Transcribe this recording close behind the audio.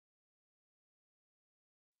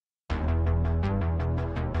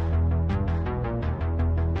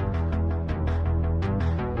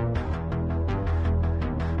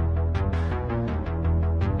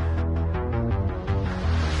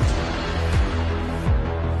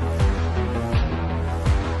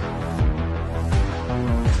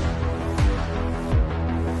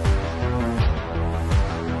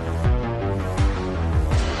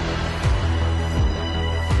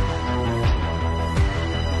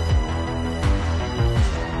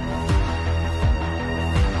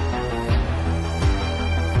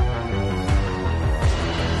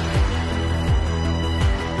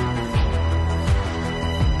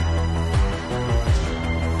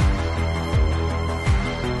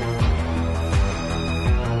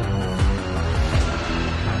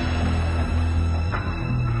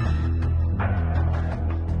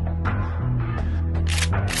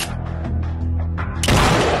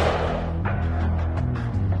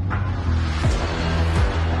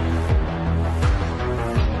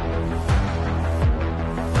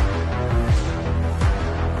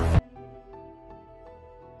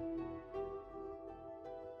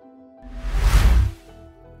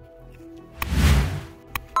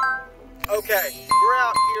Okay, we're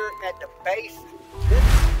out here at the basin. This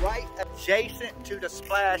is right adjacent to the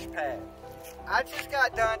splash pad. I just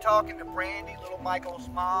got done talking to Brandy, little Michael's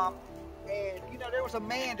mom, and you know, there was a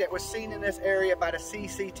man that was seen in this area by the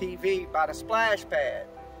CCTV, by the splash pad.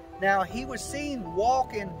 Now, he was seen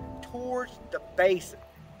walking towards the basin.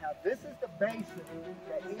 Now, this is the basin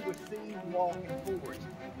that he was seen walking towards.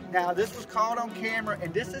 Now, this was caught on camera,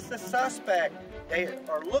 and this is the suspect they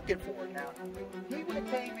are looking for. Now, he would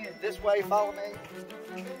have came in this way, follow me,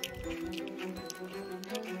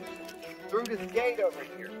 through this gate over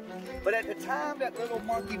here. But at the time that little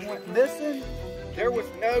monkey went missing, there was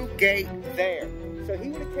no gate there. So he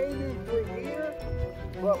would have came in through here,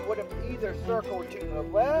 but would have either circled to the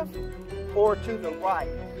left or to the right.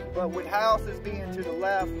 But with houses being to the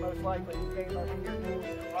left, most likely he came over here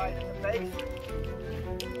to the right at the base.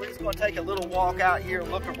 We're just going to take a little walk out here,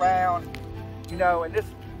 look around, you know, and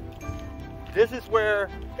this is where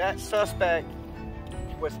that suspect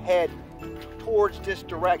was heading, towards this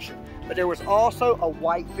direction. But there was also a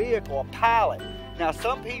white vehicle, a Pilot. Now,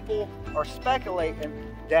 some people are speculating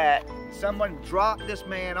that someone dropped this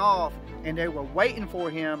man off and they were waiting for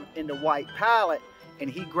him in the white Pilot, and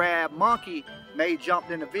he grabbed Monkey, may jumped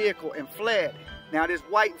in the vehicle and fled. Now, this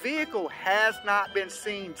white vehicle has not been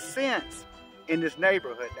seen since in this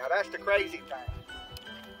neighborhood. Now, that's the crazy thing.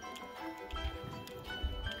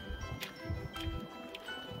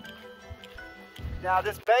 Now,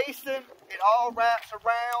 this basin, it all wraps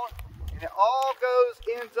around, and it all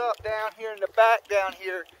ends up down here in the back down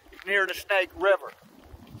here near the Snake River.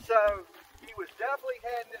 So he was definitely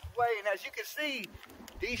heading this way, and as you can see,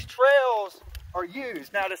 these trails are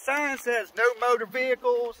used. Now the sign says no motor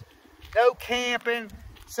vehicles, no camping,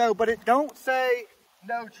 so, but it don't say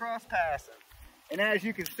no trespassing. And as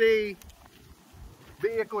you can see,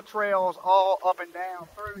 vehicle trails all up and down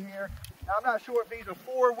through here. Now, I'm not sure if these are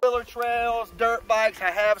four-wheeler trails, dirt bikes.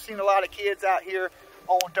 I have seen a lot of kids out here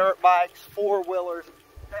on dirt bikes, four-wheelers,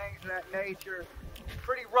 things of that nature.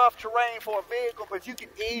 Pretty rough terrain for a vehicle, but you can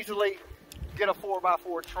easily get a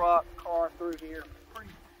 4x4 truck, car through here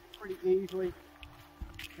pretty easily.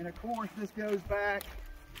 And of course, this goes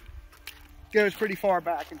pretty far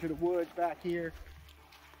back into the woods back here.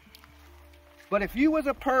 But if you was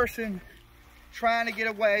a person trying to get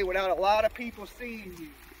away without a lot of people seeing you,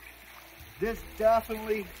 this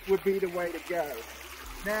definitely would be the way to go.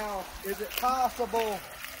 Now, is it possible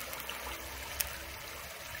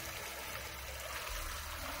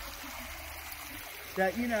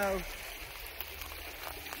that, you know,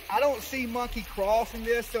 I don't see Monkey crossing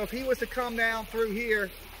this, so if he was to come down through here,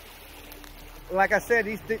 like I said,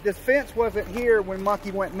 this fence wasn't here when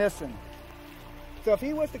Monkey went missing. So if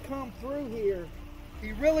he was to come through here,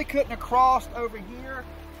 he really couldn't have crossed over here,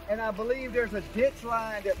 and I believe there's a ditch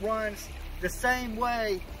line that runs the same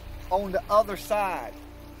way on the other side,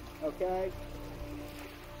 okay?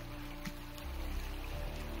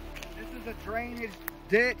 This is a drainage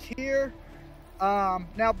ditch here.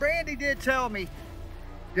 Now, Brandy did tell me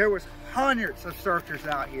there was hundreds of searchers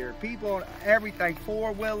out here. People, everything,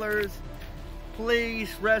 four-wheelers,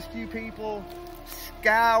 police, rescue people,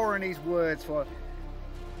 scouring these woods for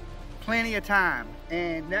plenty of time.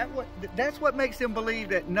 And that's what makes them believe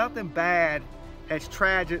that nothing bad has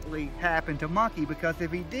tragically happened to Monkey, because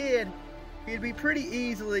if he did, he'd be pretty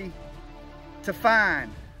easily to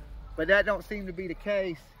find. But that don't seem to be the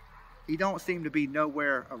case. He don't seem to be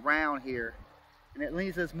nowhere around here. And it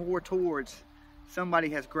leads us more towards somebody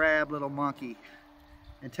has grabbed little Monkey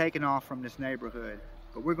and taken off from this neighborhood.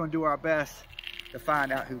 But we're gonna do our best to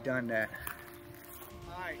find out who done that.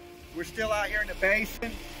 All right, we're still out here in the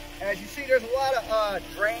basin. As you see, there's a lot of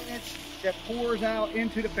drainage that pours out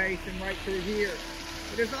into the basin right through here.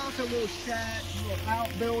 But there's also little shacks, little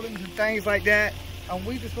outbuildings and things like that. And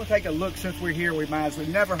we just gonna take a look. Since we're here, we might as well.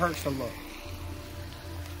 It never hurts to look.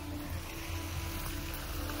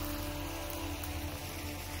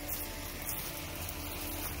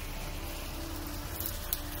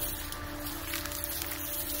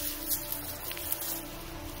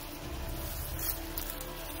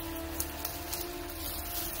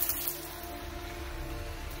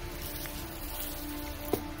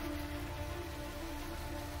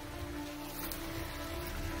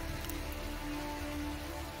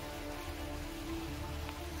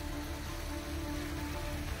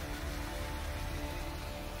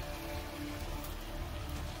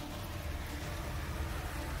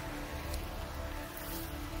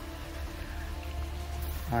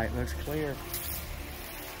 All right, looks clear.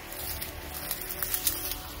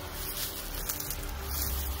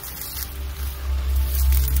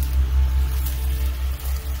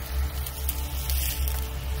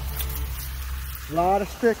 A lot of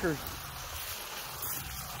stickers.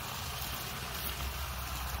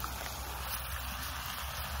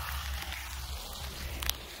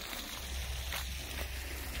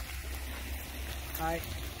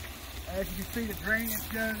 As you can see, the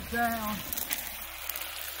drainage goes down.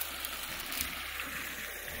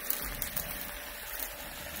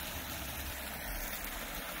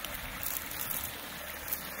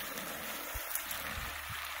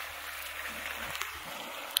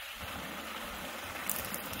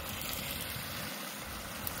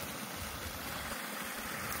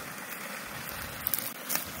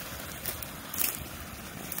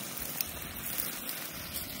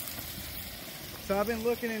 So I've been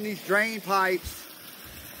looking in these drain pipes.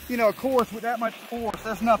 You know, of course, with that much force,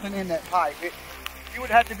 there's nothing in that pipe. You would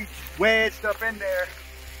have to be wedged up in there,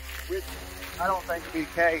 which I don't think would be the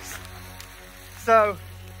case. So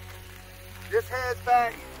this heads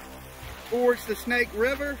back towards the Snake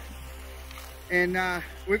River, and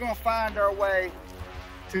we're gonna find our way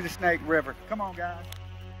to the Snake River. Come on, guys.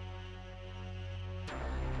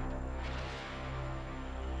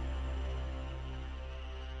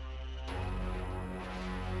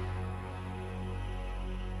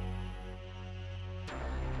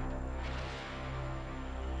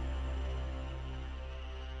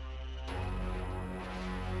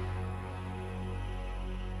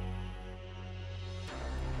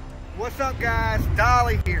 What's up, guys?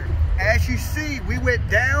 Dolly here. As you see, we went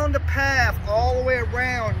down the path all the way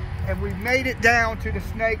around and we made it down to the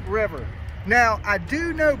Snake River. Now, I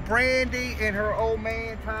do know Brandy and her old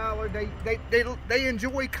man Tyler, they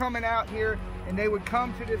enjoy coming out here, and they would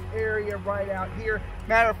come to this area right out here.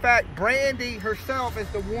 Matter of fact, Brandy herself is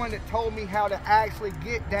the one that told me how to actually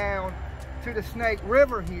get down to the Snake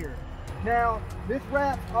River here. Now, this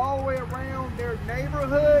wraps all the way around their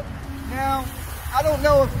neighborhood. Now, I don't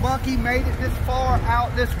know if Monkey made it this far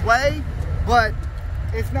out this way, but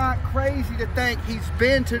it's not crazy to think he's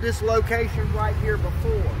been to this location right here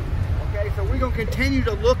before. Okay, so we're gonna continue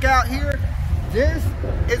to look out here. This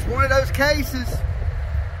is one of those cases,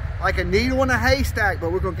 like a needle in a haystack,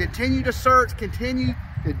 but we're gonna continue to search, continue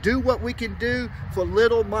to do what we can do for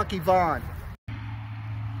little Monkey Vaughan.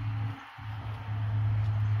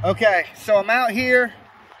 Okay, so I'm out here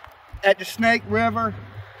at the Snake River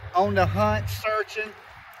on the hunt, searching.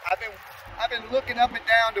 I've been looking up and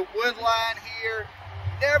down the wood line here.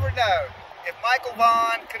 Never know if Michael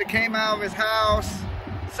Vaughan could have came out of his house,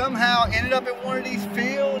 somehow ended up in one of these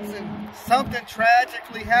fields and something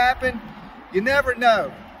tragically happened. You never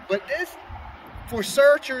know. But this, for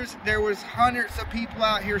searchers, there was hundreds of people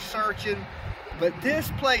out here searching, but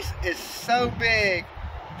this place is so big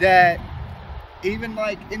that even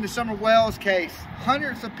like in the Summer Wells case,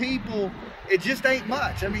 hundreds of people, it just ain't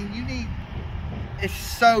much. I mean, it's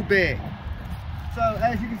so big. So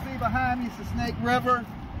as you can see behind me, it's the Snake River,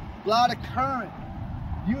 a lot of current.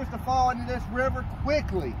 If you was to fall into this river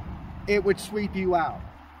quickly, it would sweep you out.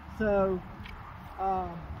 So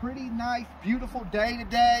pretty nice, beautiful day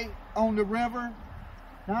today on the river.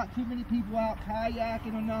 Not too many people out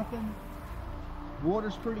kayaking or nothing.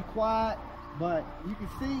 Water's pretty quiet, but you can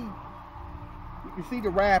see the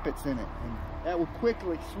rapids in it, and that will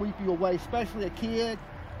quickly sweep you away, especially a kid.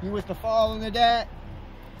 You was to fall into that,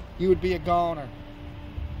 you would be a goner.